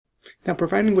Now,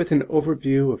 providing with an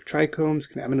overview of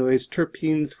trichomes, cannabinoids,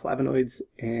 terpenes, flavonoids,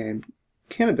 and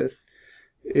cannabis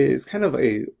is kind of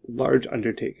a large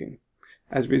undertaking.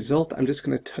 As a result, I'm just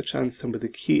going to touch on some of the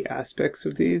key aspects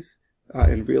of these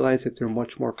and realize that they're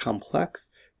much more complex.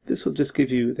 This will just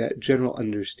give you that general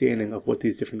understanding of what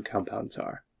these different compounds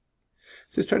are.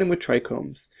 So starting with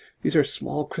trichomes, these are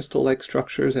small crystal-like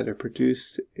structures that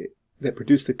produce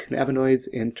the cannabinoids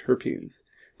and terpenes.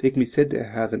 They can be said to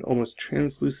have an almost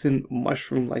translucent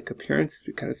mushroom-like appearance, as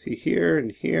we kind of see here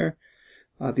and here.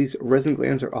 These resin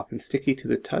glands are often sticky to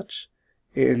the touch,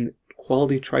 and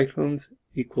quality trichomes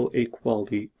equal a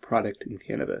quality product in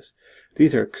cannabis.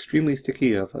 These are extremely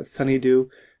sticky of honeydew.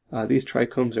 These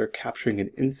trichomes are capturing an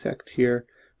insect here,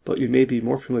 but you may be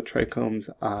more familiar with trichomes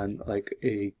on like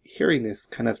a hairiness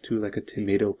kind of to like a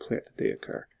tomato plant that they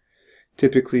occur.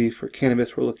 Typically for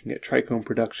cannabis, we're looking at trichome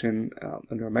production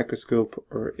under a microscope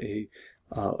or a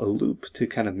loop to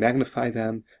kind of magnify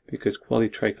them, because quality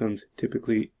trichomes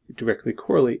typically directly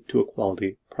correlate to a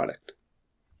quality product.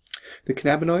 The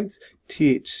cannabinoids,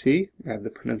 THC, I have the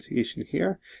pronunciation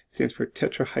here, stands for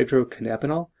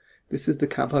tetrahydrocannabinol. This is the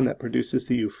compound that produces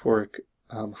the euphoric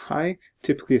high,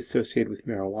 typically associated with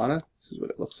marijuana. This is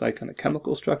what it looks like on a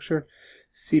chemical structure.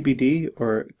 CBD,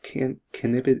 or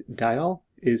cannabidiol,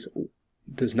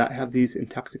 does not have these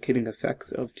intoxicating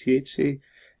effects of THC,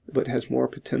 but has more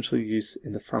potential use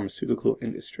in the pharmaceutical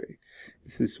industry.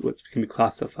 This is what can be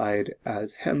classified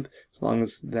as hemp, as long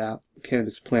as that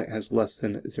cannabis plant has less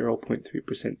than 0.3%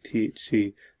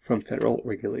 THC from federal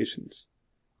regulations.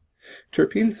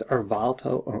 Terpenes are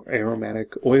volatile or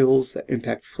aromatic oils that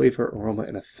impact flavor, aroma,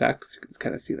 and effects. You can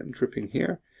kind of see them dripping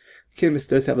here. Cannabis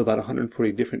does have about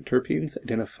 140 different terpenes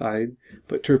identified,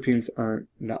 but terpenes are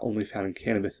not only found in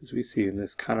cannabis as we see in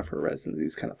this conifer resin,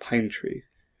 these kind of pine trees.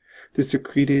 They're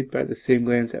secreted by the same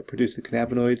glands that produce the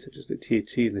cannabinoids, such as the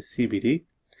THC and the CBD.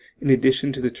 In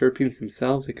addition to the terpenes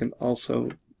themselves, it can also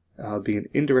be an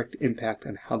indirect impact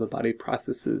on how the body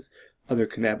processes other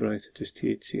cannabinoids, such as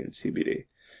THC and CBD.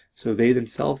 So they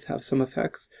themselves have some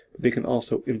effects, but they can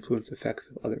also influence effects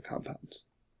of other compounds.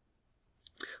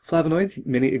 Flavonoids,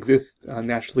 many exist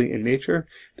naturally in nature.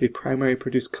 They primarily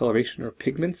produce coloration or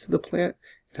pigments to the plant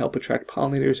and help attract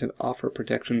pollinators and offer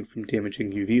protection from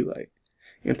damaging UV light.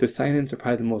 Anthocyanins are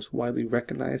probably the most widely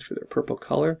recognized for their purple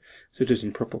color, such as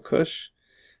in purple kush.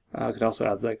 It can also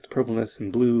have like the purpleness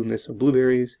and blueness of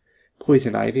blueberries.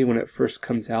 Poison ivy, when it first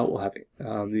comes out, will have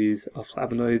these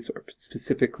flavonoids, or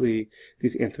specifically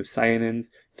these anthocyanins,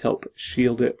 to help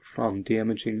shield it from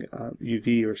damaging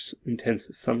UV or intense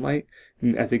sunlight.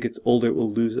 And as it gets older, it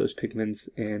will lose those pigments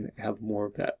and have more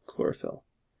of that chlorophyll.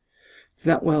 It's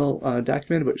not well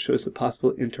documented, but it shows the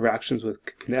possible interactions with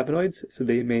cannabinoids, so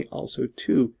they may also,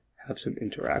 too, have some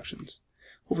interactions.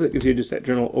 Hopefully that gives you just that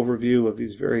general overview of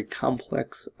these very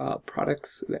complex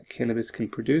products that cannabis can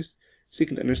produce, so you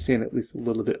can understand at least a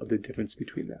little bit of the difference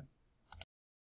between them.